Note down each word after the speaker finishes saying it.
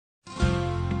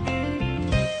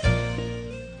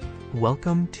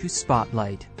Welcome to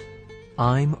Spotlight.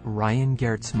 I'm Ryan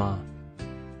Gertzma.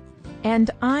 And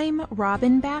I'm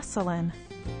Robin Basselin.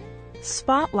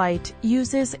 Spotlight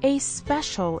uses a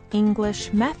special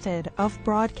English method of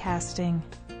broadcasting.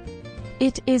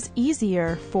 It is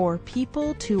easier for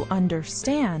people to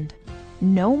understand,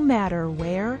 no matter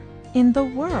where in the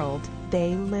world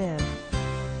they live.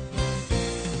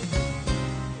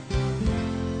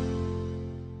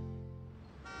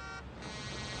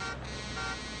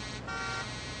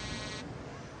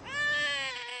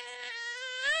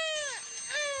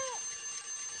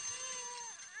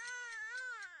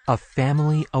 A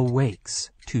family awakes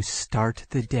to start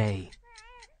the day.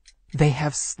 They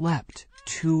have slept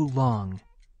too long.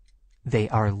 They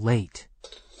are late.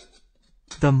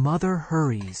 The mother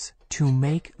hurries to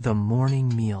make the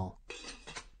morning meal.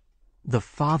 The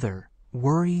father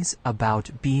worries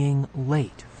about being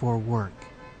late for work.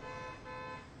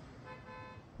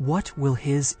 What will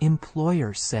his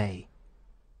employer say?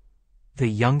 The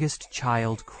youngest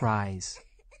child cries.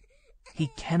 He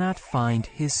cannot find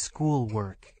his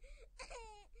schoolwork.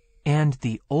 And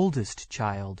the oldest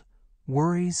child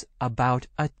worries about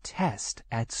a test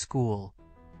at school.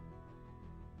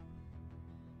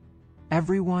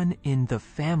 Everyone in the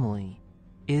family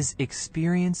is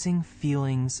experiencing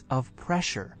feelings of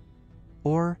pressure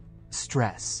or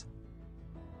stress.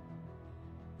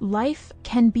 Life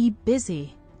can be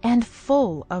busy and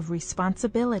full of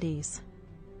responsibilities.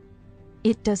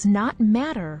 It does not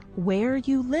matter where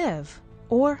you live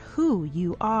or who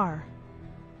you are.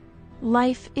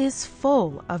 Life is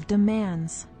full of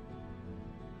demands.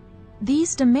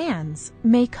 These demands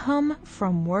may come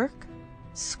from work,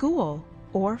 school,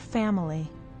 or family.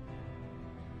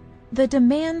 The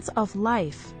demands of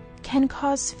life can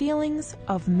cause feelings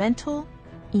of mental,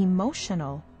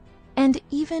 emotional, and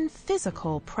even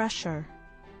physical pressure.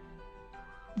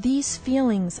 These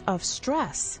feelings of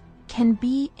stress can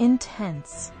be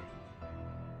intense.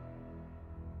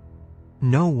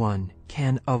 No one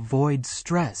can avoid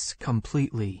stress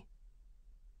completely.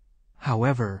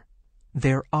 However,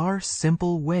 there are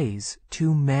simple ways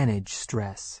to manage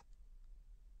stress.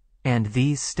 And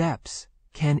these steps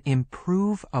can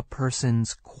improve a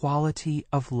person's quality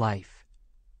of life.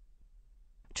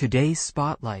 Today's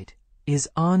Spotlight is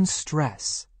on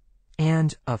stress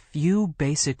and a few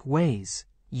basic ways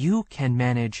you can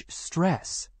manage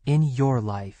stress in your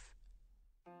life.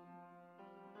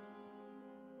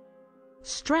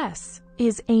 Stress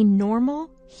is a normal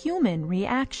human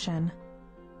reaction.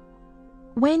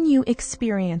 When you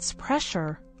experience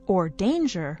pressure or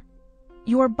danger,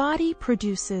 your body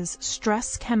produces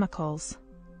stress chemicals.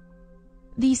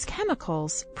 These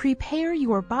chemicals prepare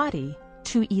your body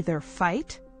to either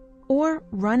fight or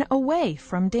run away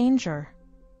from danger.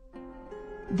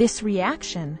 This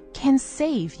reaction can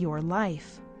save your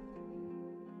life.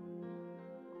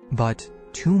 But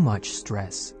too much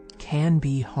stress can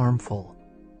be harmful.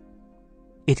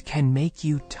 It can make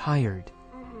you tired.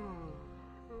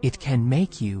 It can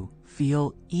make you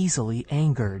feel easily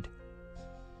angered.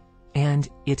 And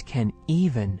it can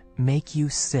even make you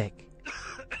sick.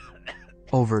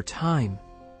 Over time,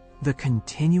 the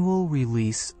continual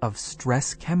release of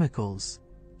stress chemicals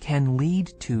can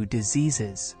lead to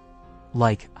diseases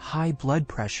like high blood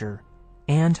pressure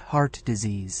and heart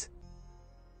disease.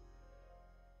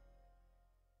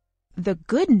 The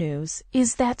good news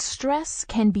is that stress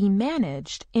can be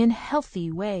managed in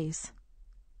healthy ways.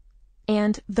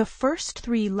 And the first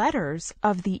 3 letters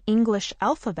of the English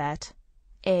alphabet,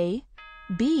 A,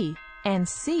 B, and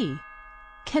C,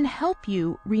 can help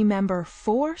you remember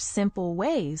 4 simple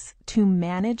ways to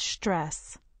manage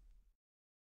stress.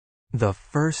 The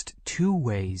first 2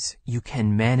 ways you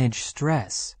can manage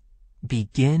stress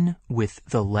begin with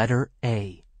the letter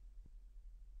A.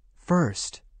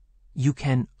 First, you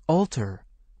can alter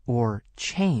or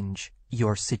change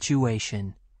your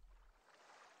situation.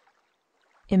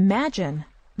 Imagine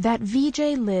that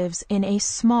Vijay lives in a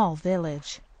small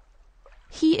village.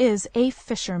 He is a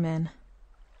fisherman.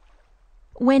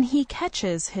 When he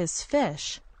catches his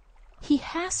fish, he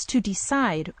has to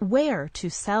decide where to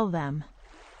sell them.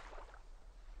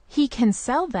 He can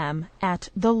sell them at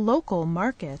the local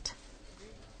market,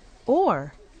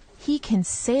 or he can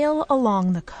sail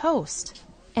along the coast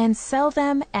and sell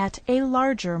them at a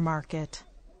larger market.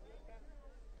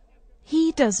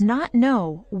 He does not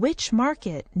know which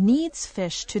market needs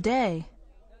fish today.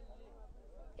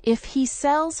 If he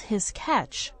sells his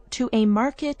catch to a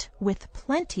market with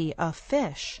plenty of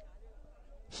fish,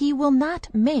 he will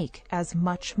not make as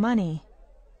much money.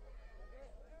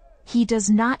 He does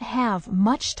not have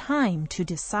much time to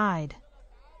decide.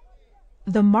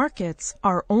 the markets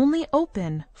are only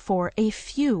open for a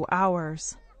few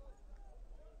hours.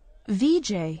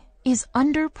 Vijay is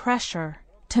under pressure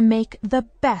to make the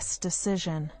best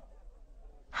decision.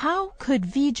 How could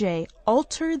Vijay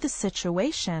alter the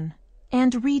situation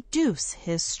and reduce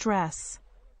his stress?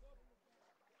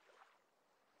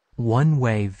 One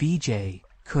way Vijay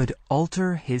could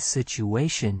alter his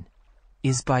situation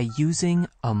is by using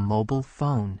a mobile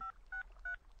phone.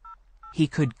 He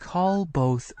could call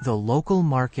both the local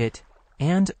market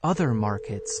and other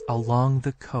markets along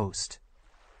the coast.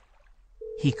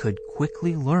 He could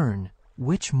quickly learn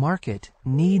which market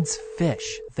needs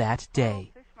fish that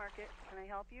day. Fish market, can I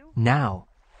help you? Now,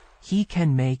 he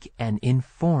can make an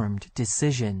informed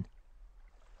decision,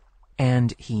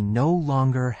 and he no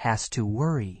longer has to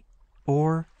worry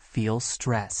or feel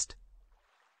stressed.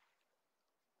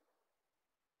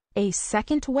 A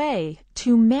second way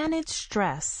to manage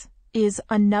stress is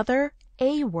another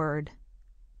A word.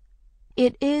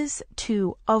 It is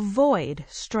to avoid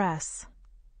stress.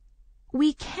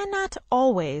 We cannot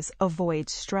always avoid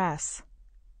stress,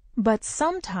 but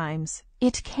sometimes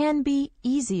it can be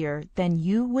easier than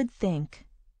you would think.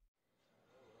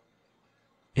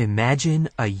 Imagine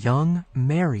a young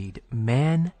married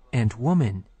man and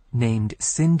woman named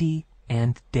Cindy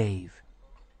and Dave.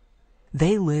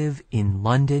 They live in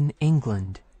London,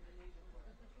 England.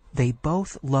 They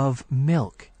both love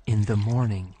milk in the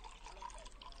morning,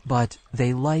 but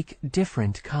they like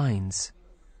different kinds.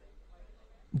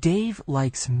 Dave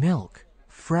likes milk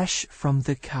fresh from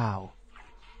the cow.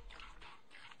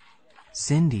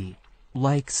 Cindy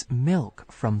likes milk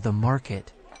from the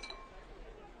market.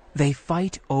 They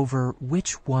fight over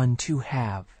which one to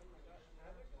have.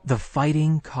 The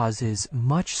fighting causes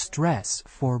much stress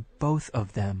for both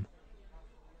of them.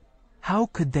 How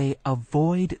could they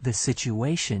avoid the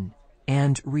situation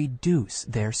and reduce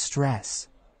their stress?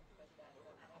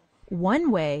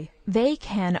 One way they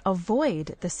can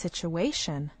avoid the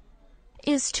situation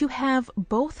is to have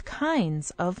both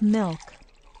kinds of milk.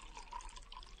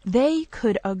 They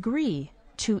could agree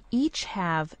to each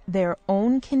have their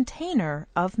own container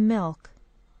of milk.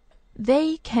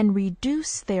 They can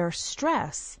reduce their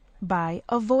stress by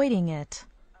avoiding it.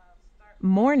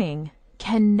 Morning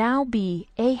can now be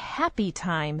a happy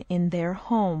time in their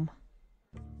home.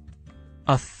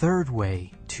 A third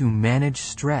way to manage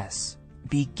stress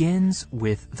begins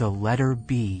with the letter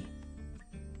B.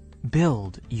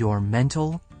 Build your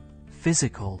mental,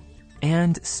 physical,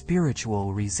 and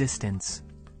spiritual resistance.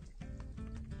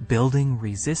 Building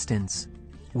resistance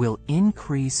will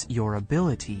increase your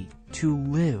ability to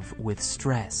live with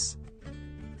stress,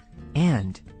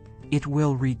 and it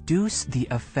will reduce the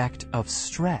effect of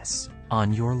stress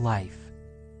on your life.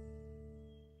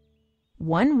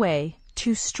 One way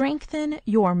to strengthen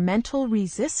your mental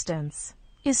resistance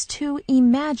is to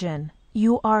imagine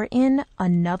you are in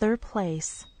another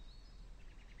place.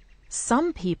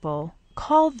 Some people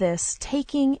call this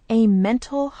taking a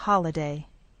mental holiday.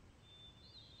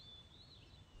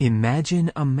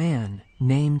 Imagine a man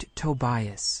named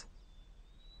Tobias.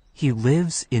 He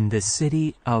lives in the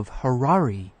city of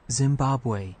Harare,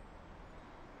 Zimbabwe.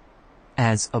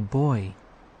 As a boy,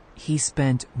 he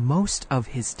spent most of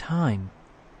his time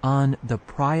on the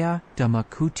Praia da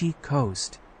Macuti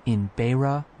coast in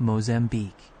Beira,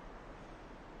 Mozambique.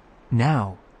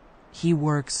 Now, he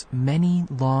works many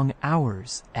long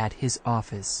hours at his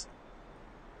office.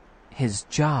 His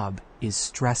job is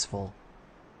stressful.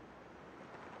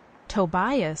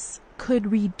 Tobias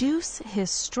could reduce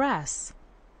his stress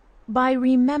by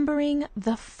remembering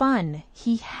the fun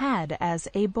he had as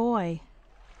a boy.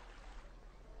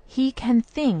 He can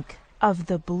think of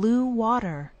the blue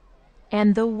water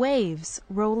and the waves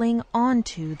rolling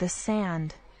onto the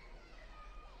sand.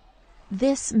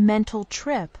 This mental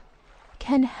trip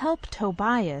can help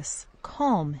Tobias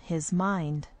calm his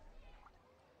mind.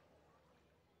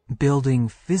 Building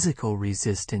physical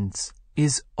resistance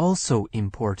is also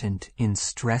important in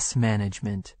stress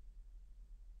management.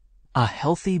 A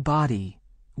healthy body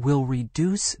will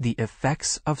reduce the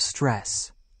effects of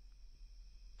stress.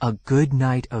 A good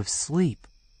night of sleep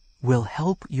will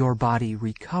help your body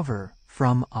recover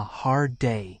from a hard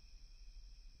day.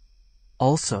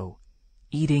 Also,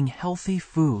 eating healthy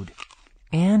food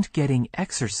and getting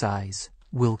exercise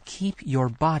will keep your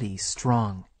body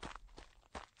strong.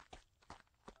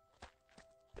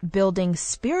 Building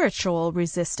spiritual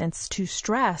resistance to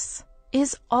stress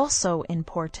is also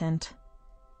important.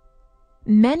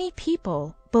 Many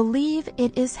people believe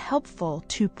it is helpful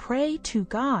to pray to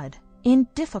God in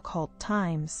difficult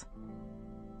times.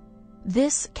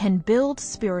 This can build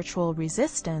spiritual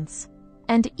resistance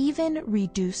and even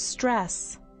reduce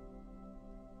stress.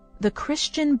 the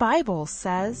Christian Bible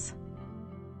says,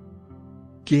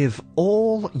 "Give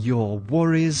all your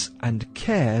worries and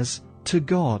cares to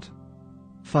God,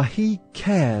 for He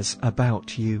cares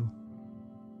about you."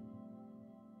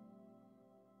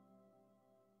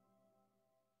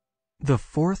 The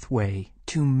fourth way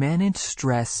to manage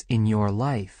stress in your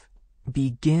life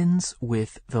begins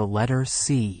with the letter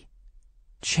C.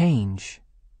 Change.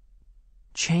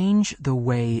 Change the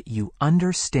way you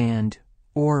understand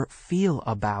or feel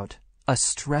about a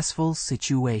stressful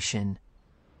situation.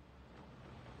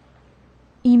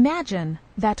 Imagine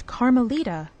that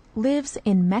Carmelita lives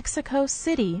in Mexico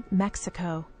City,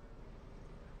 Mexico.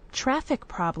 Traffic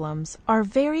problems are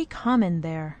very common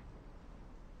there.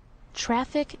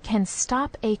 Traffic can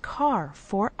stop a car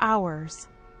for hours.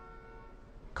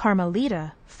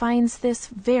 Carmelita finds this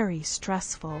very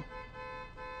stressful.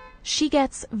 She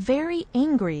gets very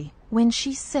angry when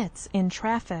she sits in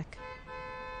traffic.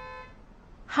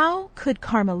 How could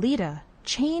Carmelita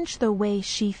change the way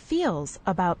she feels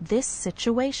about this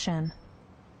situation?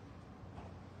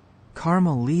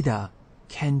 Carmelita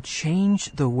can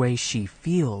change the way she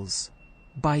feels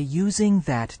by using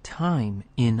that time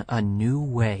in a new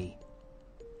way.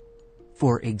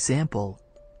 For example,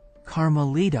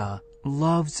 Carmelita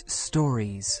loves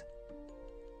stories.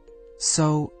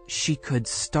 So she could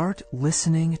start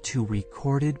listening to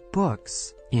recorded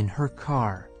books in her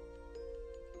car.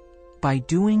 By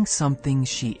doing something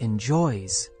she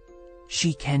enjoys,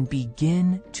 she can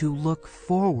begin to look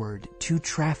forward to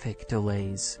traffic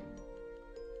delays.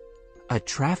 A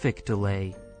traffic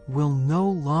delay will no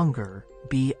longer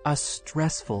be a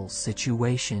stressful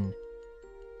situation.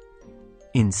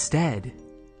 Instead,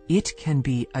 it can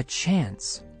be a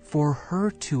chance for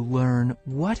her to learn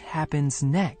what happens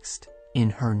next in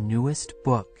her newest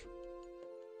book.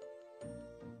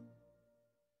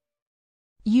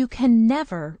 You can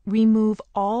never remove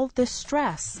all the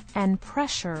stress and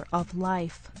pressure of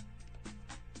life.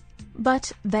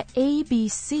 But the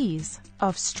ABCs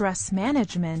of stress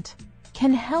management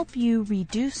can help you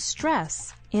reduce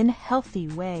stress in healthy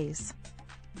ways.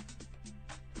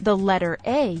 The letter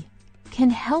A can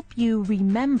help you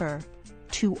remember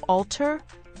to alter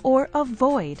or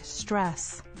avoid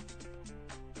stress.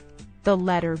 The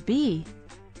letter B,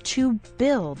 to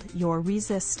build your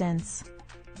resistance.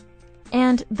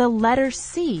 And the letter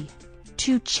C,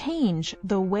 to change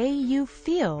the way you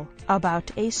feel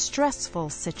about a stressful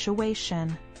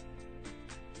situation.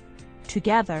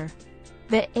 Together,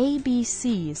 the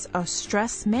ABCs of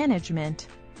stress management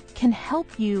can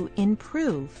help you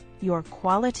improve your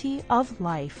quality of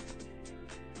life.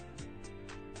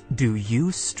 Do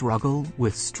you struggle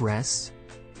with stress?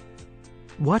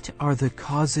 What are the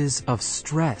causes of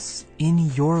stress in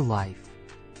your life?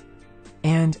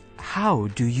 And how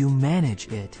do you manage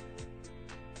it?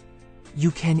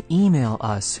 You can email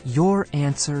us your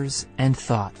answers and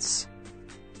thoughts.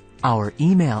 Our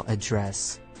email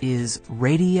address is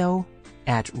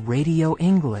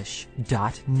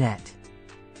radio@radioenglish.net.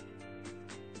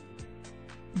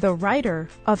 The writer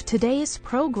of today's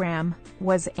program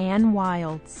was Ann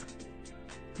Wilds.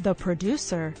 The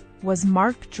producer was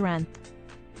Mark Drenth.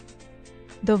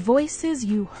 The voices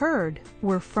you heard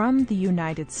were from the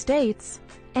United States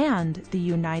and the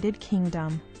United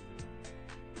Kingdom.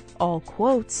 All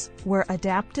quotes were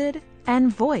adapted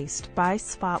and voiced by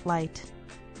Spotlight.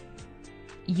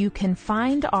 You can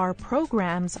find our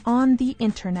programs on the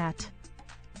internet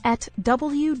at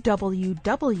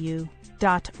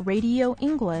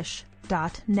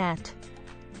www.radioenglish.net.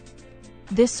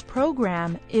 This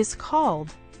program is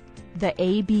called The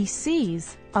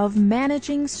ABCs of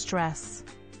Managing Stress.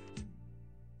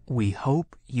 We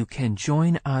hope you can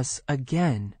join us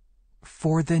again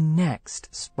for the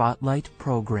next Spotlight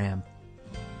program.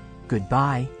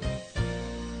 Goodbye.